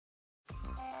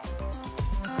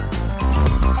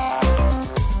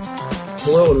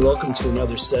Hello and welcome to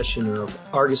another session of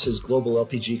Argus's Global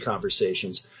LPG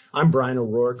Conversations. I'm Brian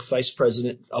O'Rourke, Vice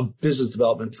President of Business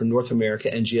Development for North America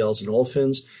NGLs and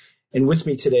Olefins. And with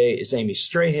me today is Amy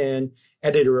Strahan,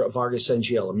 Editor of Argus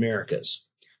NGL Americas.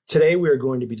 Today we are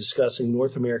going to be discussing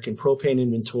North American propane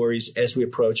inventories as we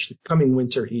approach the coming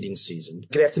winter heating season.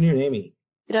 Good afternoon, Amy.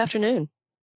 Good afternoon.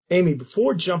 Amy,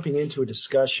 before jumping into a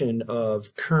discussion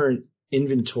of current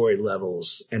inventory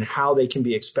levels and how they can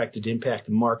be expected to impact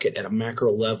the market at a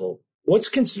macro level, what's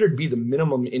considered to be the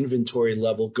minimum inventory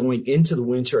level going into the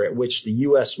winter at which the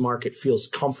U.S. market feels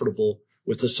comfortable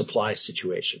with the supply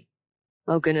situation?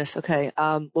 Oh, goodness. Okay.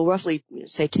 Well, roughly,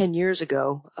 say 10 years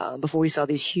ago, before we saw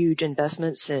these huge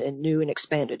investments in new and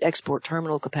expanded export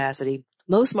terminal capacity,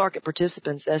 most market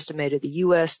participants estimated the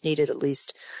U.S. needed at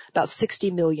least about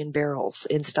 60 million barrels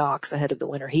in stocks ahead of the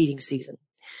winter heating season.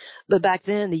 But back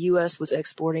then, the U.S. was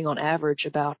exporting on average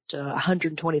about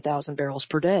 120,000 barrels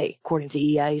per day, according to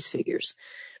the EIA's figures.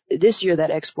 This year,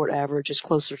 that export average is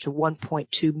closer to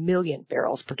 1.2 million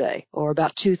barrels per day, or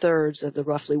about two-thirds of the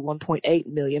roughly 1.8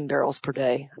 million barrels per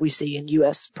day we see in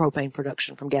U.S. propane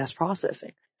production from gas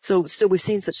processing. So still, we've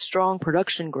seen such strong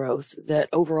production growth that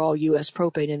overall U.S.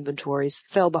 propane inventories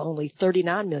fell by only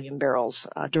 39 million barrels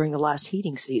during the last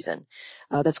heating season.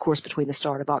 That's, of course, between the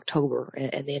start of October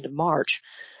and the end of March.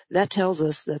 That tells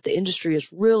us that the industry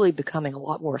is really becoming a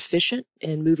lot more efficient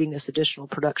in moving this additional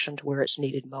production to where it's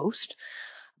needed most.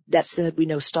 That said, we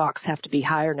know stocks have to be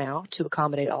higher now to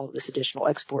accommodate all of this additional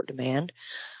export demand.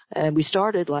 And we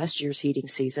started last year's heating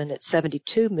season at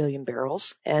 72 million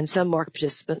barrels, and some market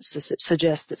participants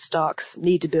suggest that stocks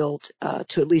need to build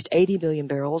to at least 80 million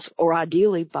barrels, or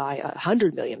ideally by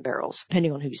 100 million barrels,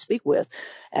 depending on who you speak with,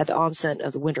 at the onset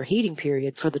of the winter heating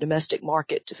period for the domestic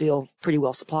market to feel pretty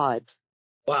well supplied.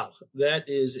 Wow, that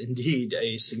is indeed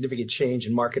a significant change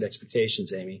in market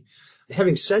expectations, Amy.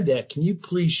 Having said that, can you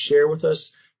please share with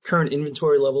us current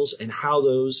inventory levels and how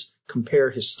those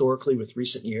compare historically with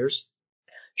recent years?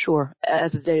 Sure.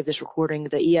 As of the date of this recording,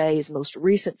 the EIA's most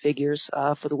recent figures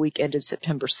for the week ended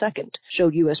September 2nd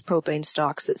showed U.S. propane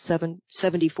stocks at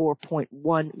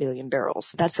 74.1 million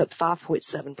barrels. That's up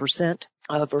 5.7%.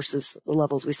 Versus the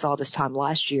levels we saw this time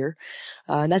last year.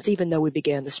 And that's even though we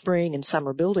began the spring and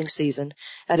summer building season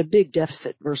at a big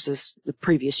deficit versus the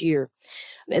previous year.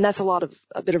 And that's a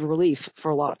bit of a relief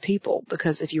for a lot of people,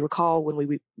 because if you recall, when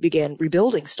we began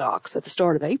rebuilding stocks at the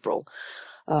start of April,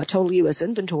 total U.S.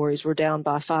 inventories were down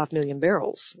by 5 million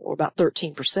barrels, or about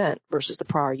 13% versus the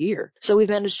prior year. So we've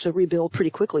managed to rebuild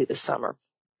pretty quickly this summer.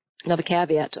 Now, the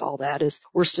caveat to all that is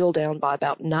we're still down by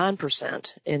about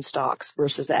 9% in stocks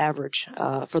versus the average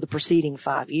for the preceding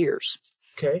 5 years.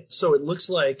 Okay, so it looks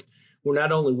like we're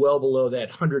not only well below that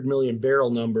 100 million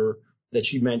barrel number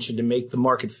that you mentioned to make the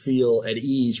market feel at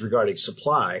ease regarding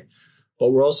supply, but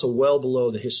we're also well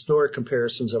below the historic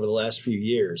comparisons over the last few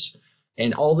years.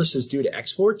 And all this is due to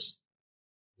exports?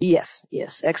 Yes.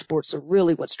 Exports are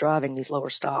really what's driving these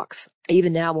lower stocks.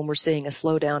 Even now, when we're seeing a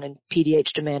slowdown in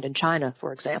PDH demand in China,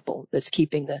 for example, that's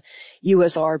keeping the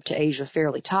U.S. arb to Asia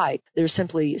fairly tight, there's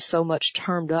simply so much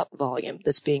termed up volume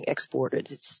that's being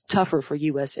exported. It's tougher for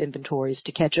U.S. inventories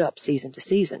to catch up season to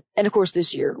season. And of course,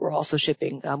 this year, we're also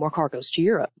shipping more cargoes to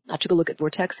Europe. I took a look at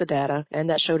Vortexa data, and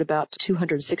that showed about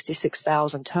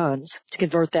 266,000 tons. To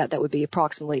convert that would be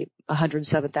approximately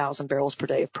 107,000 barrels per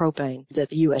day of propane that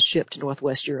the U.S. shipped to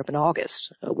Northwest Europe in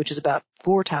August, which is about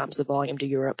 4 times the volume to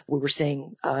Europe we were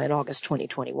seeing in August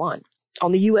 2021.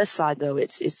 On the U.S. side, though,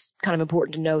 it's kind of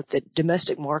important to note that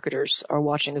domestic marketers are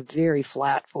watching a very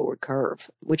flat forward curve,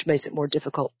 which makes it more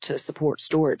difficult to support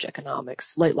storage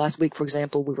economics. Late last week, for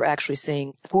example, we were actually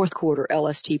seeing fourth quarter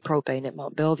LST propane at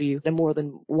Mont Belvieu at more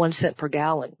than 1 cent per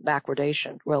gallon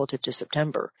backwardation relative to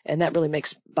September. And that really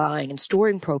makes buying and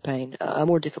storing propane a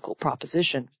more difficult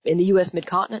proposition. In the U.S.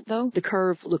 mid-continent, though, the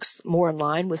curve looks more in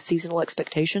line with seasonal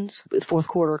expectations, with fourth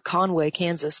quarter Conway,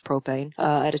 Kansas propane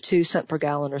at a 2 cent per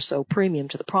gallon or so premium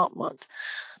to the prompt month.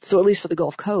 So at least for the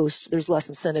Gulf Coast, there's less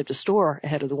incentive to store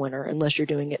ahead of the winter unless you're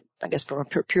doing it, I guess, from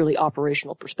a purely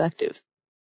operational perspective.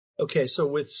 Okay, so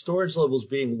with storage levels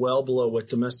being well below what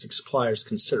domestic suppliers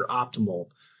consider optimal,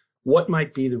 what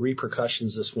might be the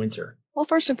repercussions this winter? Well,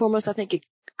 first and foremost, I think it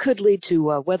could lead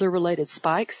to weather-related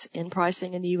spikes in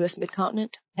pricing in the U.S.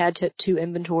 mid-continent. PADD 2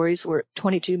 inventories were at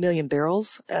 22 million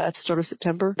barrels at the start of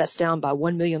September. That's down by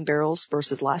 1 million barrels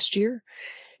versus last year.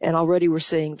 And already we're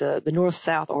seeing the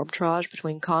north-south arbitrage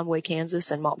between Conway, Kansas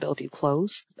and Mont Belvieu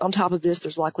close. On top of this,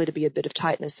 there's likely to be a bit of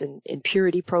tightness in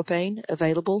purity propane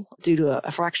available due to a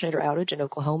fractionator outage in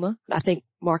Oklahoma. I think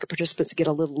market participants get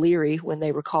a little leery when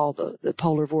they recall the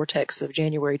polar vortex of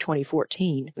January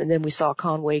 2014. And then we saw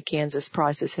Conway, Kansas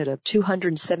prices hit a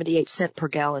 278 cent per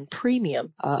gallon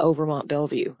premium over Mont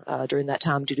Belvieu during that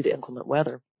time due to the inclement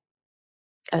weather.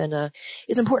 And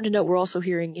it's important to note we're also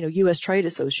hearing, U.S. trade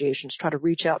associations try to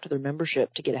reach out to their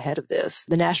membership to get ahead of this.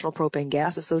 The National Propane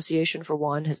Gas Association, for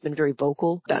one, has been very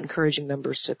vocal about encouraging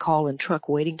members to call in truck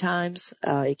waiting times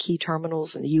at key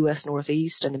terminals in the U.S.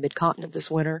 Northeast and the Mid-Continent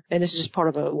this winter. And this is just part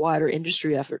of a wider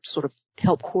industry effort to sort of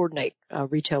help coordinate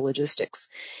retail logistics.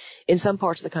 In some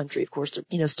parts of the country, of course,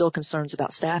 there are, still concerns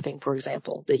about staffing, for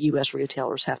example, that U.S.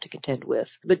 retailers have to contend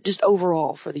with. But just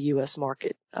overall for the U.S.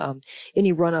 market,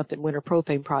 any run-up in winter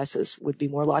propane prices would be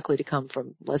more likely to come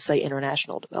from, let's say,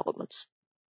 international developments.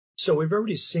 So we've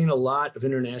already seen a lot of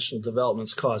international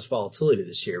developments cause volatility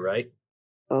this year, right?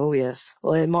 Oh, yes.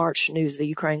 Well, in March, news of the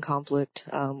Ukraine conflict,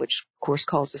 which, of course,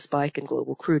 caused a spike in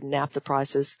global crude and naphtha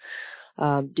prices,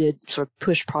 did sort of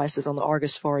push prices on the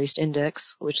Argus Far East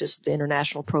Index, which is the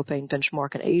international propane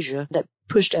benchmark in Asia, that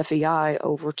pushed FEI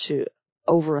over to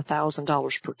over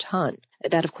 $1,000 per ton.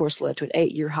 That, of course, led to an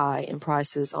 8-year high in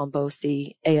prices on both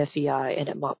the AFEI and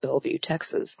at Mont Belvieu,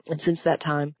 Texas. And since that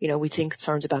time, we've seen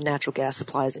concerns about natural gas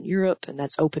supplies in Europe, and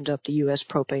that's opened up the U.S.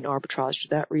 propane arbitrage to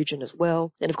that region as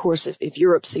well. And, of course, if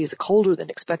Europe sees a colder than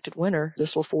expected winter,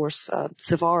 this will force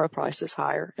Savara prices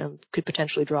higher and could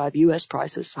potentially drive U.S.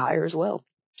 prices higher as well.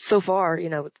 So far,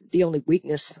 the only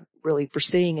weakness really we're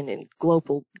seeing in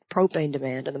global propane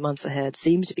demand in the months ahead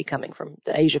seems to be coming from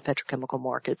the Asia petrochemical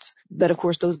markets. But, of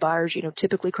course, those buyers,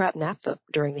 typically crap naphtha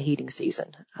during the heating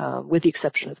season, with the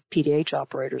exception of PDH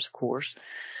operators, of course.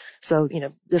 So,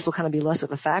 this will kind of be less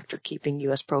of a factor keeping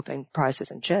U.S. propane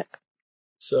prices in check.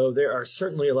 So there are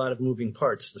certainly a lot of moving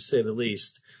parts, to say the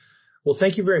least. Well,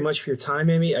 thank you very much for your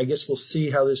time, Amy. I guess we'll see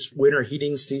how this winter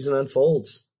heating season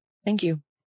unfolds. Thank you.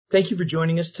 Thank you for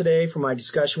joining us today for my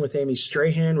discussion with Amy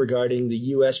Strahan regarding the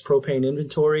U.S. propane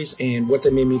inventories and what they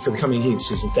may mean for the coming heating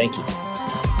season. Thank you.